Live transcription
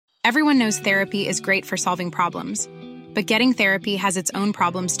Everyone knows therapy is great for solving problems, but getting therapy has its own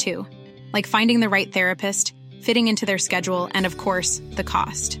problems too, like finding the right therapist, fitting into their schedule, and of course, the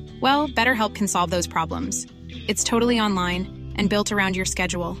cost. Well, BetterHelp can solve those problems. It's totally online and built around your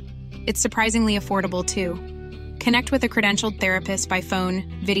schedule. It's surprisingly affordable too. Connect with a credentialed therapist by phone,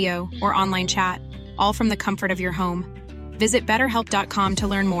 video, or online chat, all from the comfort of your home. Visit BetterHelp.com to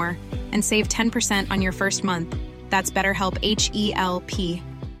learn more and save 10% on your first month. That's BetterHelp, H-E-L-P.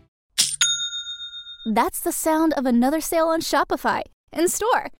 That's the sound of another sale on Shopify in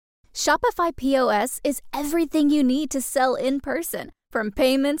store. Shopify POS is everything you need to sell in person. From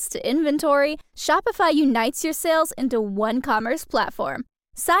payments to inventory, Shopify unites your sales into one commerce platform.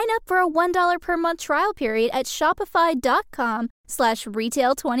 Sign up for a $1 per month trial period at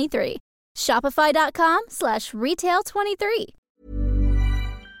shopify.com/retail23. Shopify.com/retail23.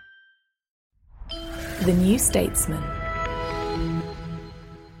 The New Statesman.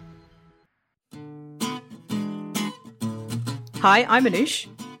 Hi, I'm Anoush.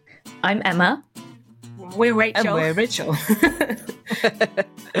 I'm Emma. We're Rachel. And we're Rachel.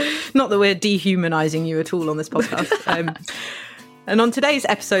 Not that we're dehumanising you at all on this podcast. And on today's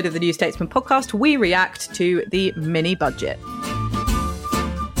episode of the New Statesman podcast, we react to the mini budget.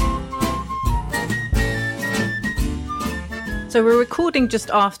 So we're recording just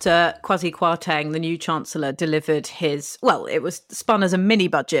after Kwasi Kwarteng, the new Chancellor, delivered his, well, it was spun as a mini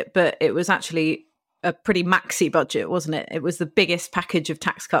budget, but it was actually a pretty maxi budget, wasn't it? It was the biggest package of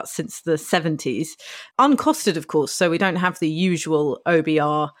tax cuts since the 70s. Uncosted, of course, so we don't have the usual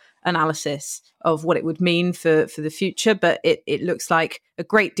OBR analysis of what it would mean for the future, but it looks like a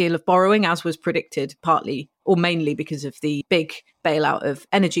great deal of borrowing, as was predicted, partly or mainly because of the big bailout of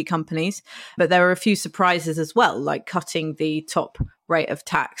energy companies. But there are a few surprises as well, like cutting the top rate of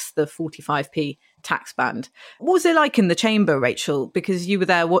tax, the 45p tax band. What was it like in the chamber, Rachel? Because you were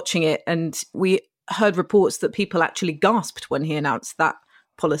there watching it, and we heard reports that people actually gasped when he announced that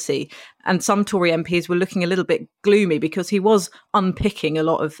policy. And some Tory MPs were looking a little bit gloomy because he was unpicking a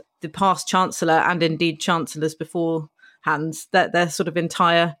lot of the past Chancellor and indeed Chancellors beforehand, their sort of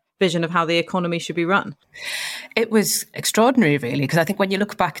entire vision of how the economy should be run. It was extraordinary, really, because I think when you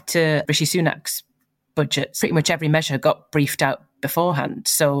look back to Rishi Sunak's budget, pretty much every measure got briefed out beforehand.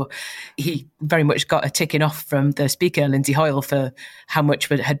 So he very much got a ticking off from the Speaker, Lindsay Hoyle, for how much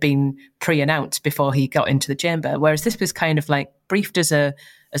had been pre-announced before he got into the chamber. Whereas this was kind of like briefed as a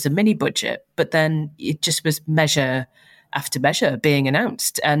mini budget, but then it just was measure after measure being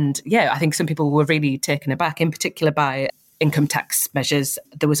announced. And yeah, I think some people were really taken aback, in particular by income tax measures.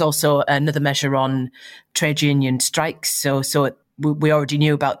 There was also another measure on trade union strikes. So we already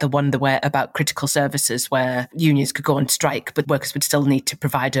knew about the one about critical services, where unions could go on strike, but workers would still need to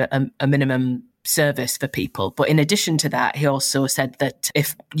provide a minimum service for people. But in addition to that, he also said that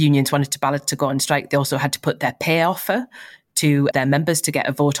if unions wanted to go on strike, they also had to put their pay offer to their members to get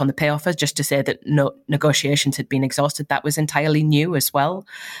a vote on the pay offer, just to say that no negotiations had been exhausted. That was entirely new as well.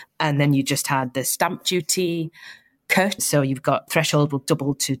 And then you just had the stamp duty cut. So you've got threshold will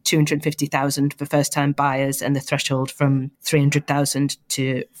double to 250,000 for first-time buyers, and the threshold from 300,000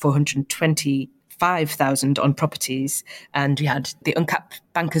 to 425,000 on properties. And you had the uncapped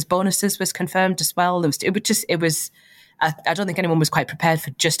bankers' bonuses was confirmed as well. I don't think anyone was quite prepared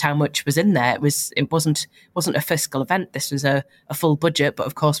for just how much was in there. It wasn't a fiscal event. This was a full budget, but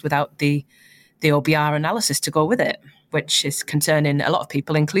of course without the OBR analysis to go with it, which is concerning a lot of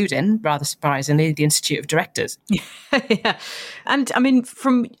people, including, rather surprisingly, the Institute of Directors. Yeah. And I mean,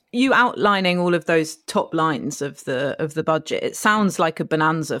 from you outlining all of those top lines of the budget, it sounds like a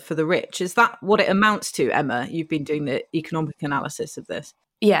bonanza for the rich. Is that what it amounts to, Emma? You've been doing the economic analysis of this.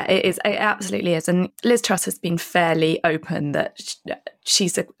 Yeah, it is. It absolutely is. And Liz Truss has been fairly open that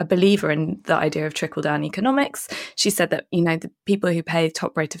she's a believer in the idea of trickle-down economics. She said that, the people who pay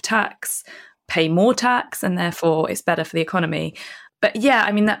top rate of tax pay more tax, and therefore it's better for the economy. But yeah,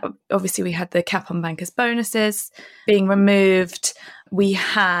 I mean, that, obviously we had the cap on bankers' bonuses being removed. We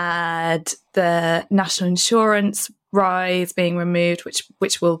had the national insurance rise being removed,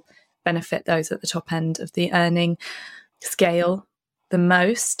 which will benefit those at the top end of the earning scale the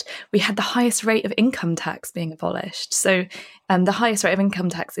most. We had the highest rate of income tax being abolished. So the highest rate of income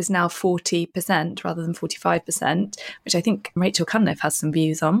tax is now 40% rather than 45%, which I think Rachel Cunliffe has some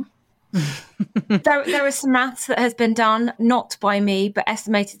views on. There is some maths that has been done, not by me, but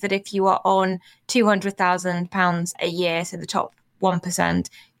estimated that if you are on £200,000 a year, so the top 1%,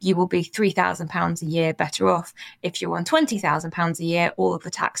 you will be £3,000 a year better off. If you're on £20,000 a year, all of the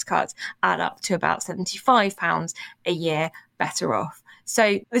tax cuts add up to about £75 a year better off.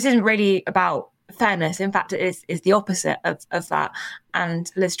 So this isn't really about fairness. In fact, it is the opposite of that.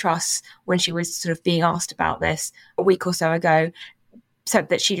 And Liz Truss, when she was sort of being asked about this a week or so ago, said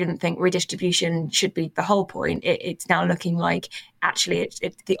that she didn't think redistribution should be the whole point. It's now looking like actually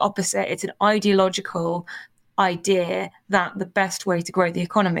it's the opposite. It's an ideological idea that the best way to grow the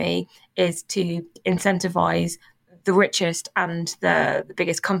economy is to incentivize the richest and the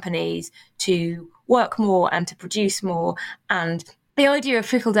biggest companies to work more and to produce more. And the idea of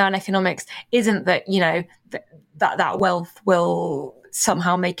trickle-down economics isn't that, that wealth will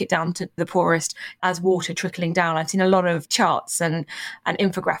somehow make it down to the poorest as water trickling down. I've seen a lot of charts and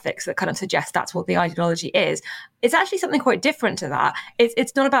infographics that kind of suggest that's what the ideology is. It's actually something quite different to that.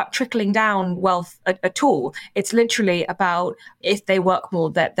 It's not about trickling down wealth at all. It's literally about if they work more,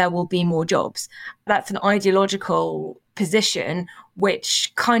 that there will be more jobs. That's an ideological position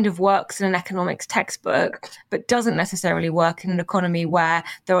which kind of works in an economics textbook, but doesn't necessarily work in an economy where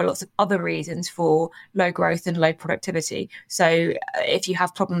there are lots of other reasons for low growth and low productivity. So if you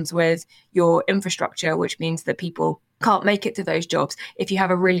have problems with your infrastructure, which means that people can't make it to those jobs, if you have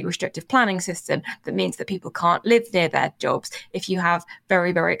a really restrictive planning system that means that people can't live near their jobs, if you have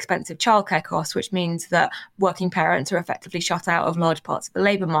very, very expensive childcare costs, which means that working parents are effectively shut out of large parts of the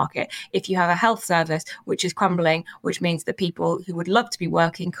labour market, if you have a health service which is crumbling, which means that people who would love to be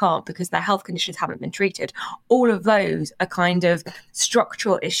working can't because their health conditions haven't been treated, all of those are kind of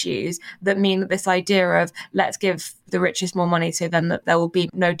structural issues that mean that this idea of let's give the richest more money so then that there will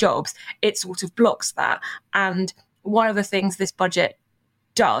be no jobs, it sort of blocks that. And one of the things this budget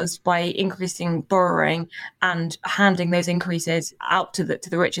does by increasing borrowing and handing those increases out to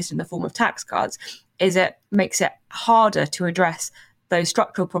the richest in the form of tax cuts is it makes it harder to address those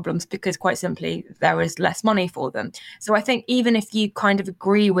structural problems because quite simply there is less money for them. So I think even if you kind of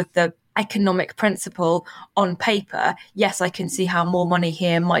agree with the economic principle on paper, yes, I can see how more money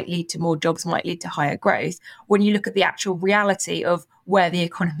here might lead to more jobs, might lead to higher growth. When you look at the actual reality of where the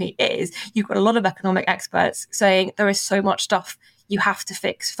economy is, you've got a lot of economic experts saying there is so much stuff you have to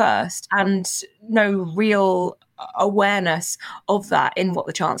fix first, and no real awareness of that in what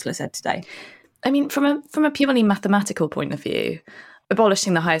the Chancellor said today. I mean, from a purely mathematical point of view,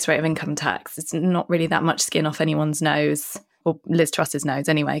 abolishing the highest rate of income tax is not really that much skin off anyone's nose, or Liz Truss's nose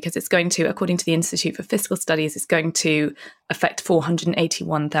anyway, because it's going to, according to the Institute for Fiscal Studies, it's going to affect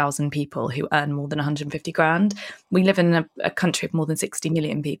 481,000 people who earn more than 150 grand. We live in a country of more than 60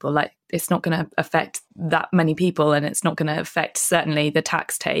 million people. Like, it's not going to affect that many people, and it's not going to affect certainly the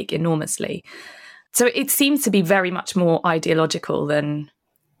tax take enormously. So it seems to be very much more ideological than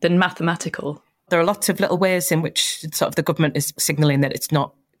mathematical. There are lots of little ways in which sort of the government is signalling that it's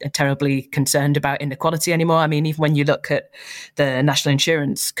not terribly concerned about inequality anymore. I mean, even when you look at the national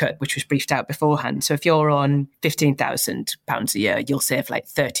insurance cut, which was briefed out beforehand. So if you're on £15,000 a year, you'll save like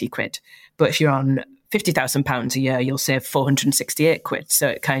 30 quid. But if you're on £50,000 a year, you'll save 468 quid. So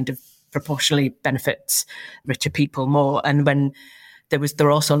it kind of proportionally benefits richer people more. And when there were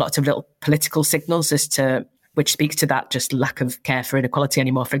also lots of little political signals as to which speaks to that just lack of care for inequality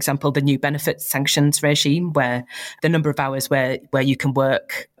anymore. For example, the new benefits sanctions regime, where the number of hours where you can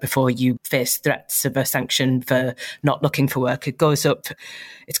work before you face threats of a sanction for not looking for work, it goes up.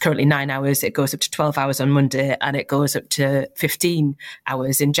 It's currently 9 hours. It goes up to 12 hours on Monday, and it goes up to 15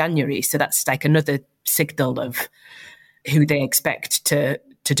 hours in January. So that's like another signal of who they expect to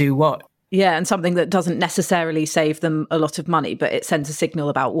do what. Yeah, and something that doesn't necessarily save them a lot of money, but it sends a signal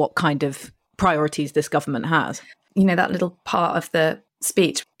about what kind of priorities this government has. You know, that little part of the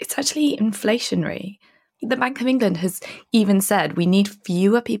speech, it's actually inflationary. The Bank of England has even said we need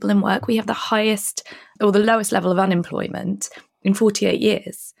fewer people in work. We have the highest or the lowest level of unemployment in 48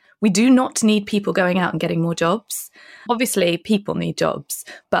 years. We do not need people going out and getting more jobs. Obviously, people need jobs,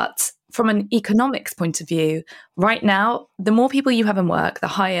 but from an economics point of view, right now, the more people you have in work, the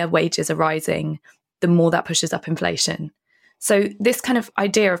higher wages are rising, the more that pushes up inflation. So this kind of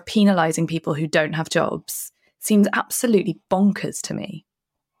idea of penalising people who don't have jobs seems absolutely bonkers to me.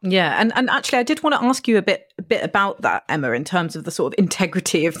 Yeah, and actually I did want to ask you a bit about that, Emma, in terms of the sort of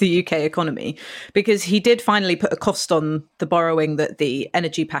integrity of the UK economy, because he did finally put a cost on the borrowing that the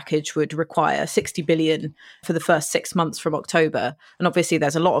energy package would require, 60 billion for the first 6 months from October. And obviously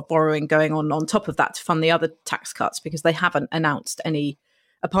there's a lot of borrowing going on top of that to fund the other tax cuts, because they haven't announced any.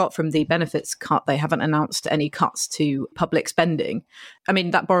 Apart from the benefits cut, they haven't announced any cuts to public spending. I mean,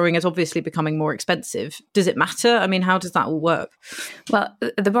 that borrowing is obviously becoming more expensive. Does it matter? I mean, how does that all work? Well,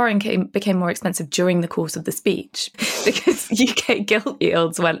 the borrowing became more expensive during the course of the speech because UK gilt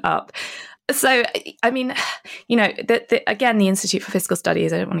yields went up. So, I mean, you know, again, the Institute for Fiscal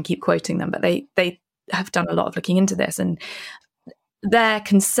Studies, I don't want to keep quoting them, but they have done a lot of looking into this. And their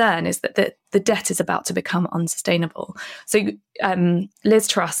concern is that the debt is about to become unsustainable. So Liz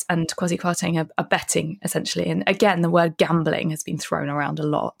Truss and Kwasi Kwarteng are betting, essentially. And again, the word gambling has been thrown around a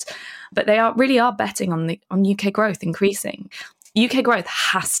lot. But they really are betting on UK growth increasing. UK growth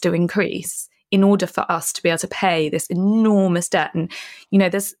has to increase in order for us to be able to pay this enormous debt. And,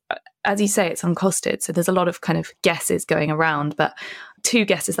 there's, as you say, it's uncosted. So there's a lot of kind of guesses going around. But two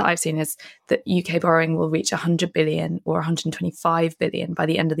guesses that I've seen is that UK borrowing will reach 100 billion or 125 billion by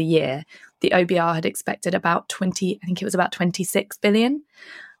the end of the year. The OBR had expected about 26 billion.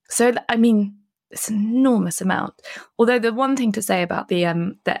 So, it's an enormous amount. Although the one thing to say about the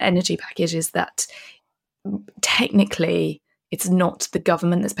energy package is that technically it's not the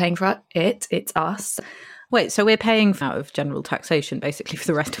government that's paying for it, it's us. Wait, so we're paying out of general taxation basically for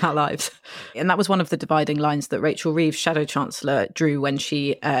the rest of our lives. And that was one of the dividing lines that Rachel Reeves, Shadow Chancellor, drew when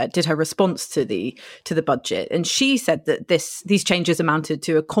she did her response to the budget. And she said that these changes amounted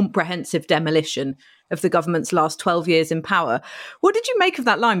to a comprehensive demolition of the government's last 12 years in power. What did you make of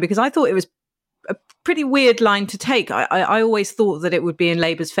that line? Because I thought it was a pretty weird line to take. I always thought that it would be in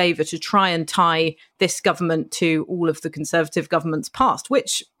Labour's favour to try and tie this government to all of the Conservative governments past,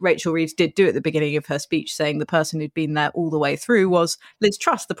 which Rachel Reeves did do at the beginning of her speech, saying the person who'd been there all the way through was Liz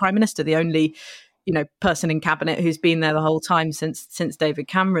Truss, the Prime Minister, the only person in cabinet who's been there the whole time since David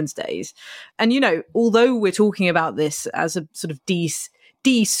Cameron's days. And, although we're talking about this as a sort of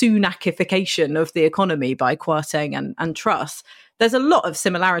de-Sunakification of the economy by Kwarteng and Truss, there's a lot of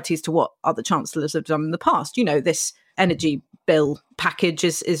similarities to what other chancellors have done in the past. This energy bill package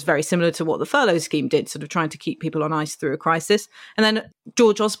is very similar to what the furlough scheme did, sort of trying to keep people on ice through a crisis. And then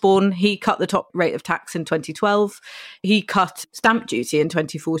George Osborne, he cut the top rate of tax in 2012. He cut stamp duty in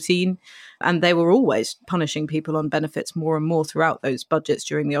 2014. And they were always punishing people on benefits more and more throughout those budgets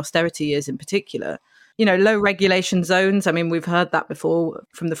during the austerity years in particular. Low regulation zones. We've heard that before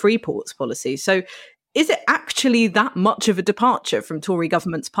from the free ports policy. So is it actually that much of a departure from Tory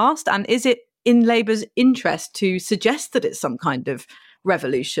governments past? And is it in Labour's interest to suggest that it's some kind of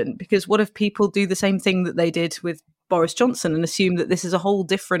revolution? Because what if people do the same thing that they did with Boris Johnson and assume that this is a whole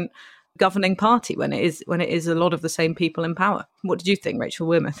different governing party when it is a lot of the same people in power? What did you think, Rachel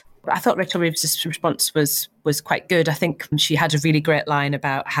Wormuth? I thought Rachel Reeves' response was quite good. I think she had a really great line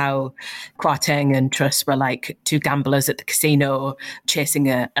about how Kwarteng and Truss were like two gamblers at the casino chasing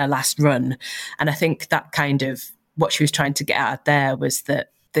a last run. And I think that kind of what she was trying to get at there was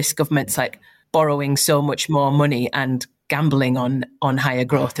that this government's like borrowing so much more money and gambling on higher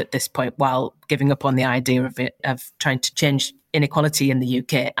growth at this point, while giving up on the idea of trying to change inequality in the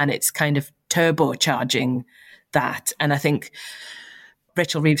UK. And it's kind of turbocharging that. And I think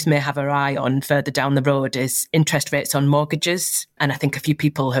Rachel Reeves may have her eye on further down the road is interest rates on mortgages. And I think a few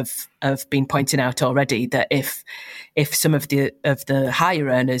people have been pointing out already that if some of the higher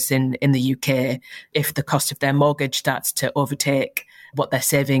earners in the UK, if the cost of their mortgage starts to overtake what they're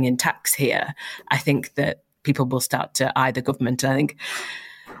saving in tax here, I think that people will start to eye the government. And I think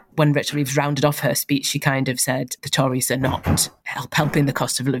when Rachel Reeves rounded off her speech, she kind of said the Tories are not helping the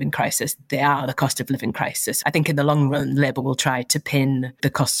cost of living crisis. They are the cost of living crisis. I think in the long run, Labour will try to pin the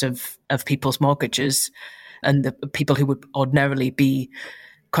cost of people's mortgages and the people who would ordinarily be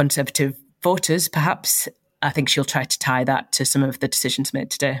Conservative voters, perhaps. I think she'll try to tie that to some of the decisions made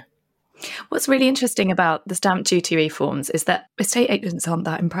today. What's really interesting about the stamp duty reforms is that estate agents aren't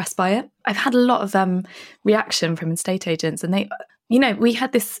that impressed by it. I've had a lot of reaction from estate agents, and they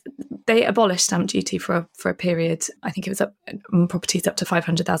abolished stamp duty for a period. I think it was on properties up to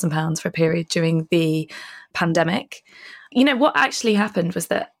 £500,000 for a period during the pandemic. What actually happened was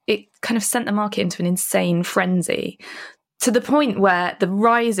that it kind of sent the market into an insane frenzy, to the point where the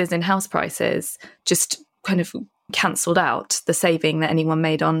rises in house prices just kind of cancelled out the saving that anyone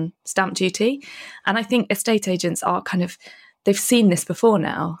made on stamp duty. And I think estate agents are they've seen this before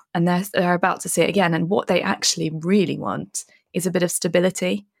now, and they're about to see it again. And what they actually really want is a bit of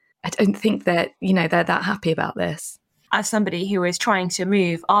stability. I don't think that, they're that happy about this. As somebody who is trying to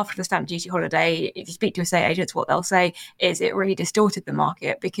move after the stamp duty holiday, if you speak to estate agents, what they'll say is it really distorted the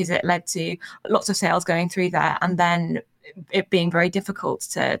market because it led to lots of sales going through there and then it being very difficult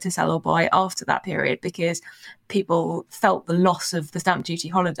to sell or buy after that period because people felt the loss of the stamp duty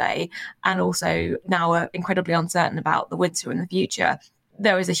holiday and also now are incredibly uncertain about the winter and the future.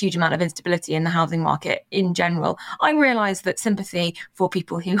 There is a huge amount of instability in the housing market in general. I realise that sympathy for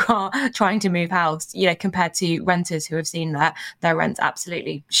people who are trying to move house, compared to renters who have seen their rents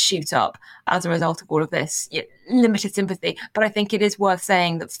absolutely shoot up as a result of all of this, limited sympathy. But I think it is worth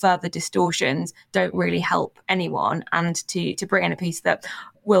saying that further distortions don't really help anyone. And to bring in a piece that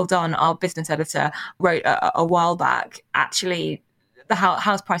Will Dunn, our business editor, wrote a while back, actually the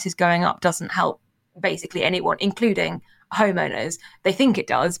house prices going up doesn't help basically anyone, including homeowners. They think it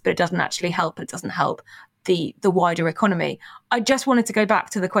does, but it doesn't actually help. It doesn't help the wider economy. I just wanted to go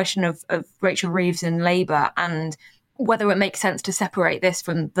back to the question of Rachel Reeves and Labour and whether it makes sense to separate this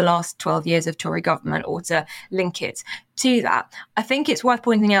from the last 12 years of Tory government or to link it to that. I think it's worth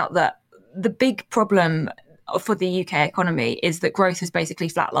pointing out that the big problem for the UK economy is that growth has basically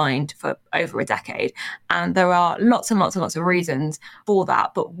flatlined for over a decade. And there are lots and lots and lots of reasons for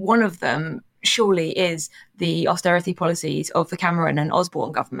that. But one of them surely is the austerity policies of the Cameron and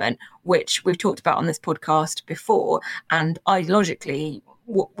Osborne government, which we've talked about on this podcast before. And ideologically,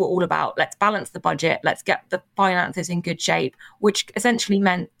 we're all about, let's balance the budget, let's get the finances in good shape, which essentially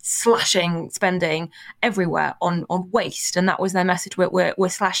meant slashing spending everywhere on waste. And that was their message. We're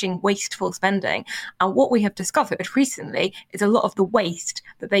slashing wasteful spending. And what we have discovered recently is a lot of the waste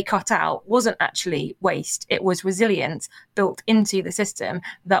that they cut out wasn't actually waste. It was resilience built into the system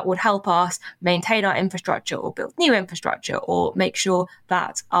that would help us maintain our infrastructure or build new infrastructure or make sure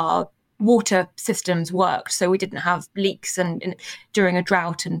that our water systems worked, so we didn't have leaks and during a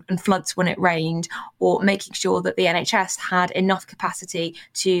drought and floods when it rained, or making sure that the NHS had enough capacity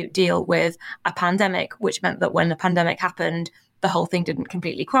to deal with a pandemic, which meant that when the pandemic happened, the whole thing didn't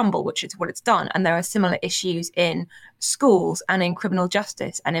completely crumble, which is what it's done. And there are similar issues in schools and in criminal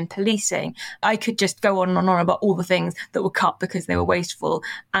justice and in policing. I could just go on and on about all the things that were cut because they were wasteful.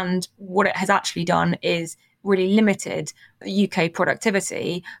 And what it has actually done is really limited UK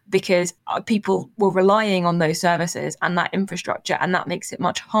productivity because people were relying on those services and that infrastructure, and that makes it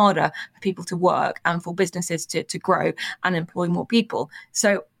much harder for people to work and for businesses to grow and employ more people.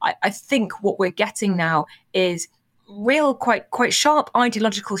 So I think what we're getting now is real quite sharp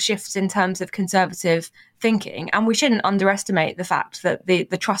ideological shifts in terms of conservative thinking, and we shouldn't underestimate the fact that the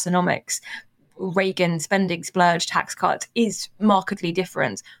Trussonomics Reagan spending splurge tax cut is markedly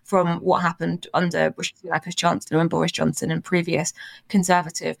different from what happened under Rishi Sunak as Chancellor and Boris Johnson and previous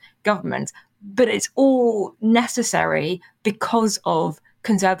Conservative governments. But it's all necessary because of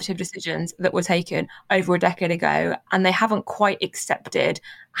Conservative decisions that were taken over a decade ago, and they haven't quite accepted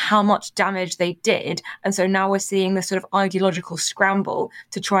how much damage they did. And so now we're seeing this sort of ideological scramble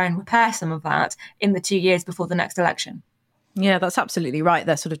to try and repair some of that in the 2 years before the next election. Yeah, that's absolutely right.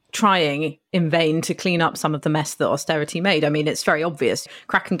 They're sort of trying in vain to clean up some of the mess that austerity made. I mean, it's very obvious.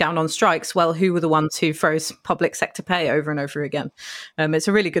 Cracking down on strikes, well, who were the ones who froze public sector pay over and over again? It's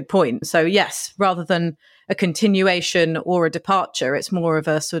a really good point. So yes, rather than a continuation or a departure, it's more of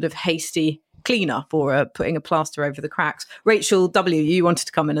a sort of hasty cleanup or putting a plaster over the cracks. Rachel W., you wanted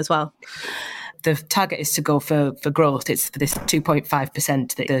to come in as well. The target is to go for growth. It's for this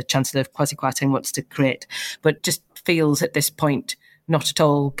 2.5% that the Chancellor Kwasi Kwarteng wants to create, but just feels at this point not at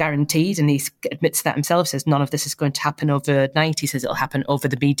all guaranteed. And he admits that himself, says none of this is going to happen overnight. He says it'll happen over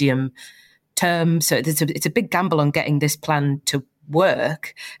the medium term. So it's a big gamble on getting this plan to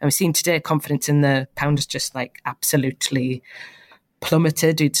work. And we've seen today confidence in the pound is just like absolutely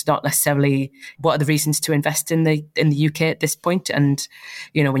plummeted. It's not necessarily what are the reasons to invest in the UK at this point. And,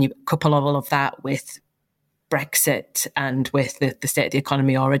 you know, when you couple all of that with Brexit and with the state of the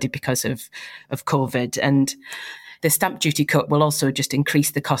economy already because of COVID, and the stamp duty cut will also just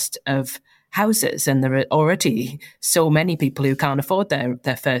increase the cost of houses. And there are already so many people who can't afford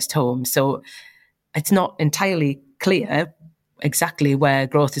their first home. So it's not entirely clear exactly where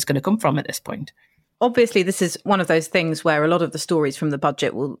growth is going to come from at this point. Obviously, this is one of those things where a lot of the stories from the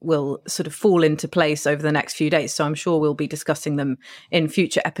budget will sort of fall into place over the next few days. So I'm sure we'll be discussing them in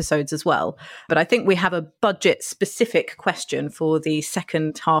future episodes as well. But I think we have a budget-specific question for the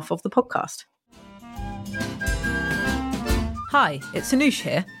second half of the podcast. Hi, it's Anoush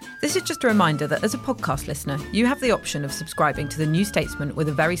here. This is just a reminder that as a podcast listener, you have the option of subscribing to The New Statesman with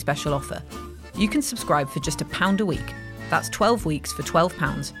a very special offer. You can subscribe for just £1 a week. That's 12 weeks for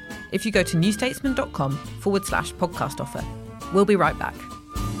 £12 if you go to newstatesman.com/podcast offer. We'll be right back.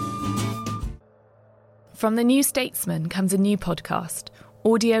 From The New Statesman comes a new podcast,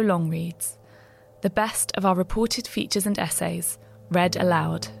 Audio Long Reads. The best of our reported features and essays, read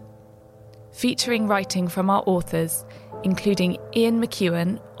aloud. Featuring writing from our authors, including Ian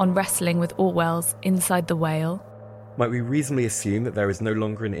McEwan on wrestling with Orwell's Inside the Whale. Might we reasonably assume that there is no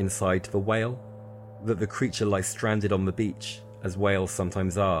longer an inside to the whale? That the creature lies stranded on the beach, as whales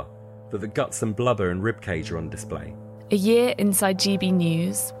sometimes are? That the guts and blubber and ribcage are on display? A year inside GB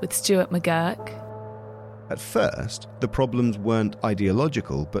News with Stuart McGurk. At first, the problems weren't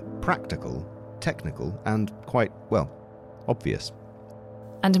ideological, but practical, technical, and quite, well, obvious.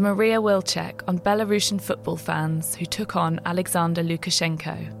 And Maria Wilczek on Belarusian football fans who took on Alexander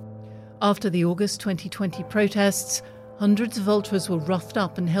Lukashenko. After the August 2020 protests, Hundreds of ultras were roughed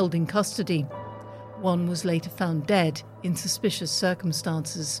up and held in custody. One was later found dead in suspicious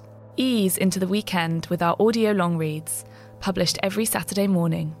circumstances. Ease into the weekend with our audio long reads, published every Saturday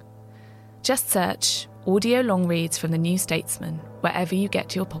morning. Just search Audio Long Reads from the New Statesman wherever you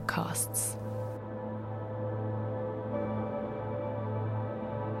get your podcasts.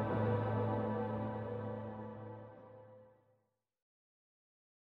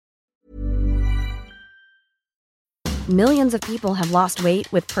 Millions of people have lost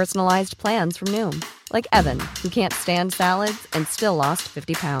weight with personalized plans from Noom. Like Evan, who can't stand salads and still lost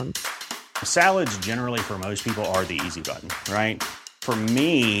 50 pounds. Salads generally for most people are the easy button, right? For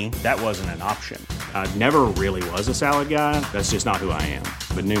me, that wasn't an option. I never really was a salad guy. That's just not who I am.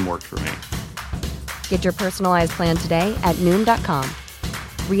 But Noom worked for me. Get your personalized plan today at Noom.com.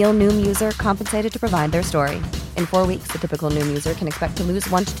 Real Noom user compensated to provide their story. In 4 weeks, the typical Noom user can expect to lose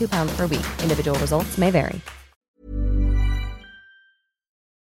 1 to 2 pounds per week. Individual results may vary.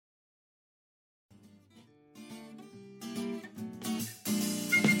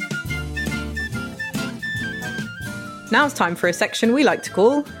 Now it's time for a section we like to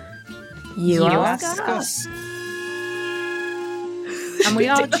call You Ask Us. And we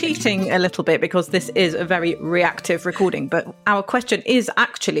are cheating a little bit because this is a very reactive recording, but our question is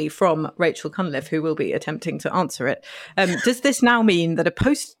actually from Rachel Cunliffe, who will be attempting to answer it. Does this now mean that a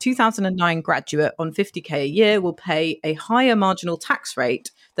post-2009 graduate on 50k a year will pay a higher marginal tax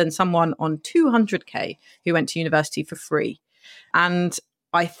rate than someone on 200k who went to university for free? And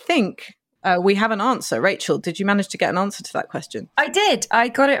I think we have an answer. Rachel, did you manage to get an answer to that question? I did. I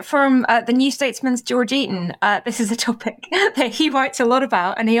got it from the New Statesman's George Eaton. This is a topic that he writes a lot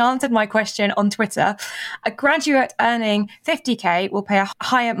about, and he answered my question on Twitter. A graduate earning 50k will pay a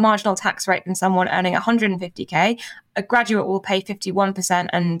higher marginal tax rate than someone earning 150k. A graduate will pay 51%,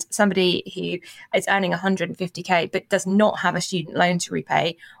 and somebody who is earning 150k but does not have a student loan to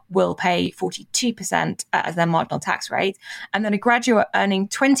repay will pay 42% as their marginal tax rate. And then a graduate earning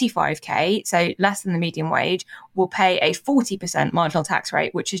 25k, so less than the median wage, will pay a 40% marginal tax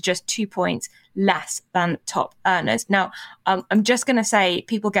rate, which is just 2 points less than top earners. Now, I'm just going to say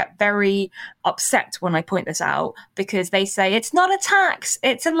people get very upset when I point this out because they say it's not a tax,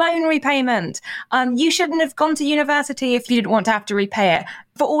 it's a loan repayment. You shouldn't have gone to university if you didn't want to have to repay it.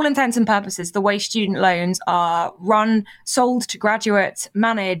 For all intents and purposes, the way student loans are run, sold to graduates,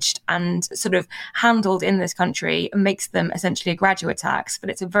 managed and sort of handled in this country makes them essentially a graduate tax, but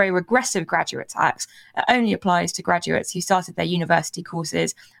it's a very regressive graduate tax. It only applies to graduates who started their university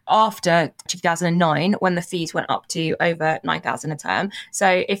courses after 2009, when the fees went up to over $9,000 a term.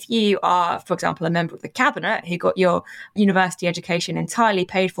 So if you are, for example, a member of the cabinet who got your university education entirely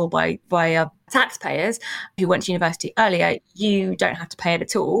paid for by taxpayers who went to university earlier, you don't have to pay it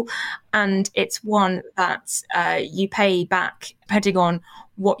at all. And it's one that you pay back depending on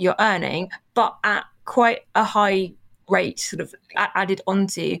what you're earning, but at quite a high rate, sort of added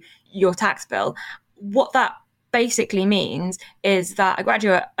onto your tax bill. What that basically means is that a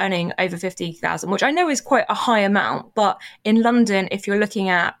graduate earning over 50,000, which I know is quite a high amount, but in London, if you're looking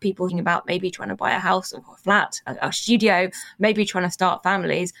at people thinking about maybe trying to buy a house or a flat, a studio, maybe trying to start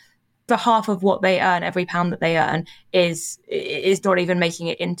families, for half of what they earn, every pound that they earn is not even making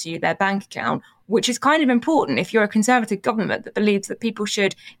it into their bank account, which is kind of important if you're a Conservative government that believes that people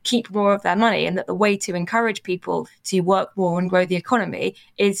should keep more of their money, and that the way to encourage people to work more and grow the economy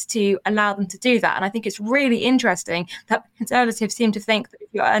is to allow them to do that. And I think it's really interesting that Conservatives seem to think that if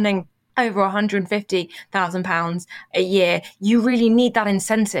you're earning over £150,000 a year, you really need that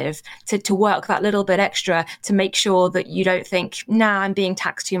incentive to work that little bit extra to make sure that you don't think, nah, I'm being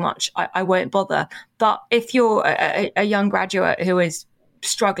taxed too much, I won't bother. But if you're a young graduate who is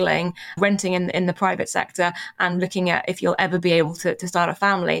struggling, renting in the private sector and looking at if you'll ever be able to start a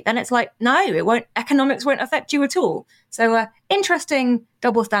family, then it's like, no, it won't. Economics won't affect you at all. So interesting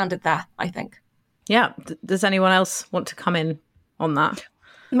double standard there, I think. Yeah. Does anyone else want to come in on that?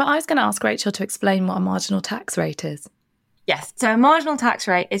 But I was going to ask Rachel to explain what a marginal tax rate is. Yes. So a marginal tax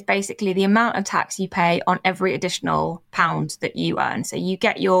rate is basically the amount of tax you pay on every additional pound that you earn. So you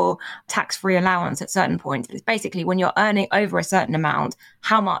get your tax-free allowance at certain points. It's basically when you're earning over a certain amount,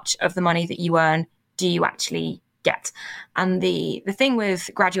 how much of the money that you earn do you actually get? And the thing with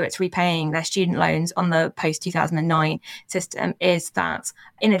graduates repaying their student loans on the post-2009 system is that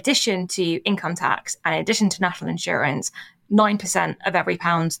in addition to income tax and in addition to national insurance, 9% of every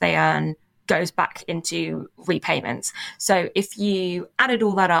pound they earn goes back into repayments. So if you added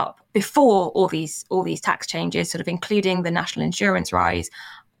all that up before all these tax changes, sort of including the national insurance rise,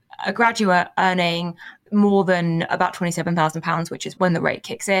 a graduate earning more than about £27,000, which is when the rate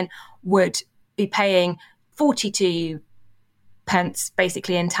kicks in, would be paying 42% pence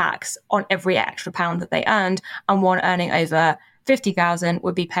basically in tax on every extra pound that they earned, and one earning over 50,000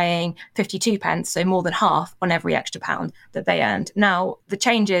 would be paying 52 pence, so more than half on every extra pound that they earned. Now, the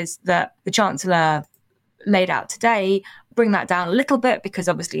changes that the Chancellor laid out today bring that down a little bit, because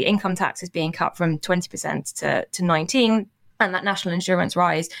obviously income tax is being cut from 20% to 19%, and that national insurance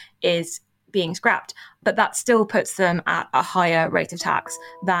rise is being scrapped. But that still puts them at a higher rate of tax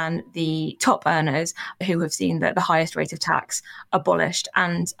than the top earners, who have seen the highest rate of tax abolished.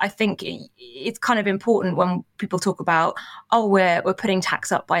 And I think it's kind of important when people talk about, oh, we're putting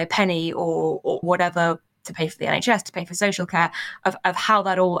tax up by a penny or whatever to pay for the NHS, to pay for social care, of how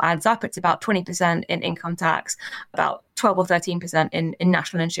that all adds up. It's about 20% in income tax, about 12 or 13% in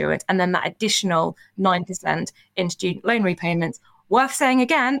national insurance, and then that additional 9% in student loan repayments. Worth saying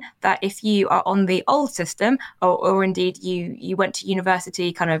again that if you are on the old system, or indeed you went to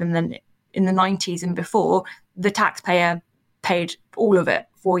university kind of in the 90s and before, the taxpayer paid all of it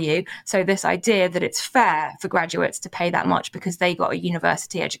for you. So this idea that it's fair for graduates to pay that much because they got a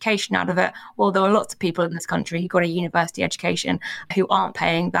university education out of it, well, there are lots of people in this country who got a university education who aren't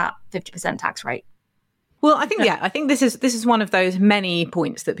paying that 50% tax rate. Well, I think this is one of those many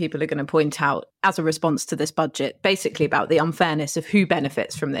points that people are going to point out as a response to this budget, basically about the unfairness of who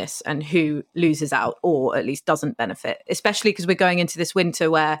benefits from this and who loses out, or at least doesn't benefit, especially because we're going into this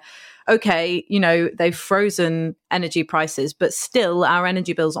winter where, okay, they've frozen energy prices, but still our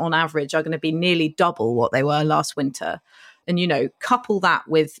energy bills on average are going to be nearly double what they were last winter. And, couple that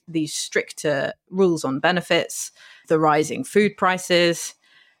with these stricter rules on benefits, the rising food prices,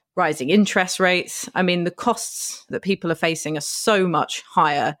 rising interest rates. I mean, the costs that people are facing are so much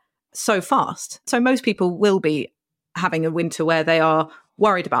higher so fast. So most people will be having a winter where they are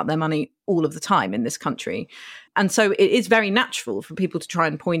worried about their money all of the time in this country. And so it is very natural for people to try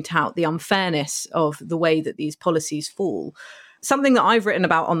and point out the unfairness of the way that these policies fall. Something that I've written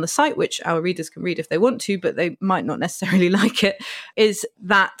about on the site, which our readers can read if they want to, but they might not necessarily like it, is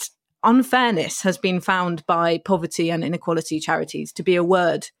that unfairness has been found by poverty and inequality charities to be a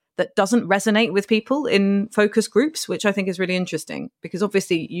word that doesn't resonate with people in focus groups, which I think is really interesting, because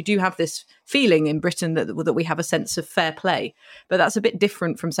obviously you do have this feeling in Britain that we have a sense of fair play, but that's a bit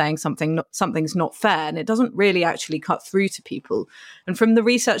different from saying something's not fair, and it doesn't really actually cut through to people. And from the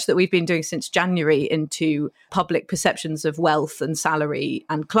research that we've been doing since January into public perceptions of wealth and salary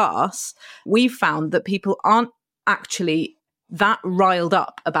and class, we've found that people aren't actually that riled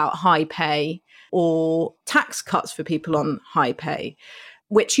up about high pay or tax cuts for people on high pay,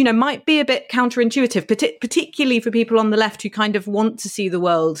 which, might be a bit counterintuitive, particularly for people on the left who kind of want to see the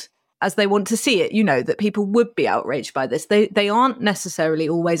world as they want to see it, that people would be outraged by this. They aren't necessarily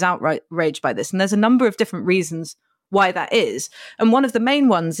always outraged by this. And there's a number of different reasons why that is. And one of the main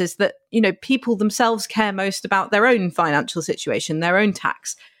ones is that, people themselves care most about their own financial situation, their own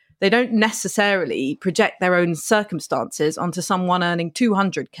tax. They don't necessarily project their own circumstances onto someone earning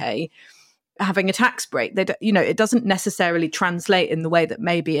 200K having a tax break. It doesn't necessarily translate in the way that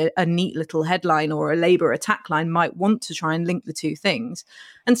maybe a neat little headline or a Labour attack line might want to try and link the two things.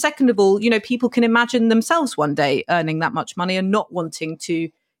 And second of all, people can imagine themselves one day earning that much money and not wanting to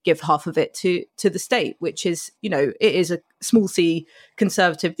give half of it to the state, which is, it is a small c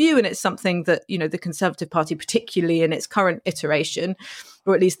Conservative view. And it's something that, the Conservative Party, particularly in its current iteration,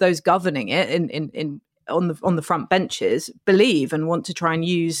 or at least those governing it on the front benches, believe and want to try and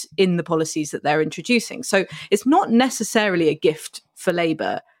use in the policies that they're introducing. So it's not necessarily a gift for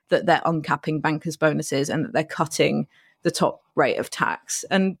Labour that they're uncapping bankers' bonuses and that they're cutting the top rate of tax.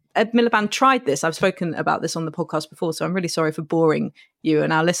 And Ed Miliband tried this. I've spoken about this on the podcast before, so I'm really sorry for boring you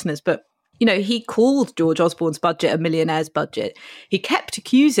and our listeners, but he called George Osborne's budget a millionaire's budget. He kept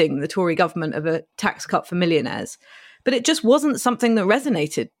accusing the Tory government of a tax cut for millionaires. But it just wasn't something that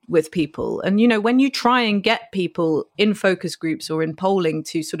resonated with people. And, when you try and get people in focus groups or in polling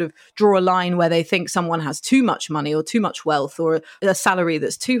to sort of draw a line where they think someone has too much money or too much wealth or a salary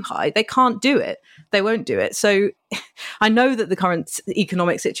that's too high, they can't do it. They won't do it. So I know that the current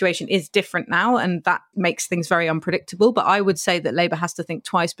economic situation is different now, and that makes things very unpredictable. But I would say that Labour has to think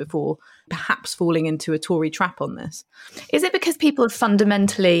twice before perhaps falling into a Tory trap on this. Is it because people are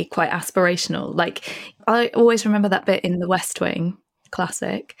fundamentally quite aspirational? Like, I always remember that bit in The West Wing,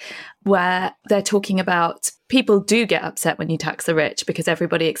 classic, where they're talking about people do get upset when you tax the rich because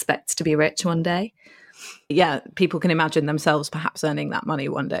everybody expects to be rich one day. Yeah, people can imagine themselves perhaps earning that money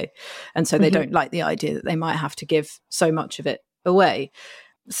one day. And so they don't like the idea that they might have to give so much of it away.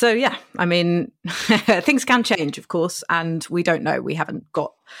 So, yeah, I mean, things can change, of course, and we don't know. We haven't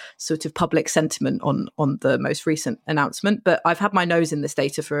got sort of public sentiment on the most recent announcement, but I've had my nose in this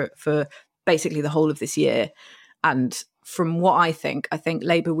data for basically the whole of this year. And from what I think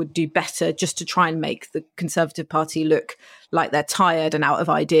Labour would do better just to try and make the Conservative Party look like they're tired and out of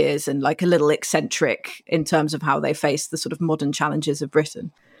ideas and like a little eccentric in terms of how they face the sort of modern challenges of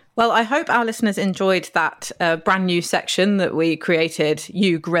Britain. Well, I hope our listeners enjoyed that brand new section that we created,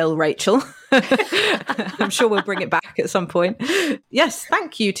 You Grill Rachel. I'm sure we'll bring it back at some point. Yes,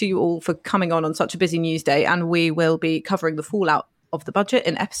 thank you to you all for coming on such a busy news day, and we will be covering the fallout of the budget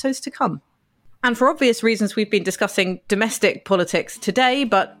in episodes to come. And for obvious reasons, we've been discussing domestic politics today,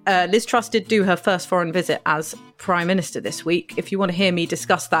 but Liz Truss did do her first foreign visit as Prime Minister this week. If you want to hear me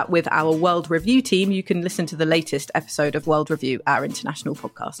discuss that with our World Review team, you can listen to the latest episode of World Review, our international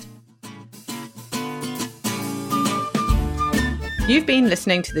podcast. You've been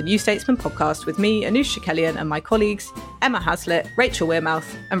listening to the New Statesman podcast with me, Anoosh Chakelian, and my colleagues Emma Haslett, Rachel Wearmouth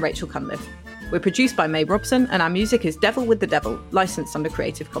and Rachel Cunliffe. We're produced by Mae Robson, and our music is Devil with the Devil, licensed under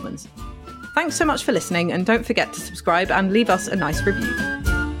Creative Commons. Thanks so much for listening, and don't forget to subscribe and leave us a nice review.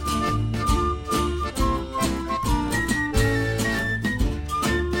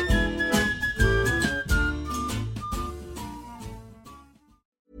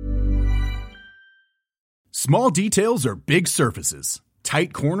 Small details are big surfaces.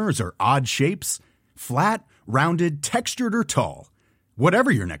 Tight corners are odd shapes. Flat, rounded, textured, or tall.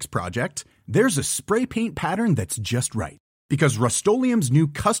 Whatever your next project, there's a spray paint pattern that's just right. Because Rust-Oleum's new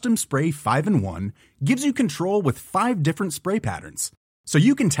Custom Spray 5-in-1 gives you control with 5 different spray patterns. So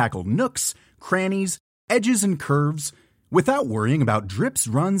you can tackle nooks, crannies, edges, and curves without worrying about drips,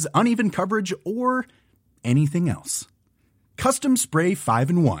 runs, uneven coverage, or anything else. Custom Spray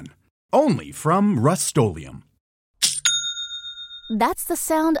 5-in-1. Only from Rust-Oleum. That's the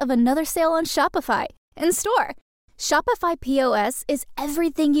sound of another sale on Shopify in store. Shopify POS is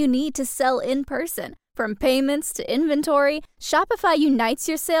everything you need to sell in person. From payments to inventory, Shopify unites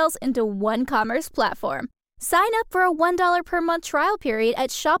your sales into one commerce platform. Sign up for a $1 per month trial period at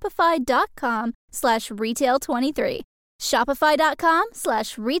shopify.com/retail23.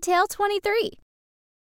 Shopify.com/retail23.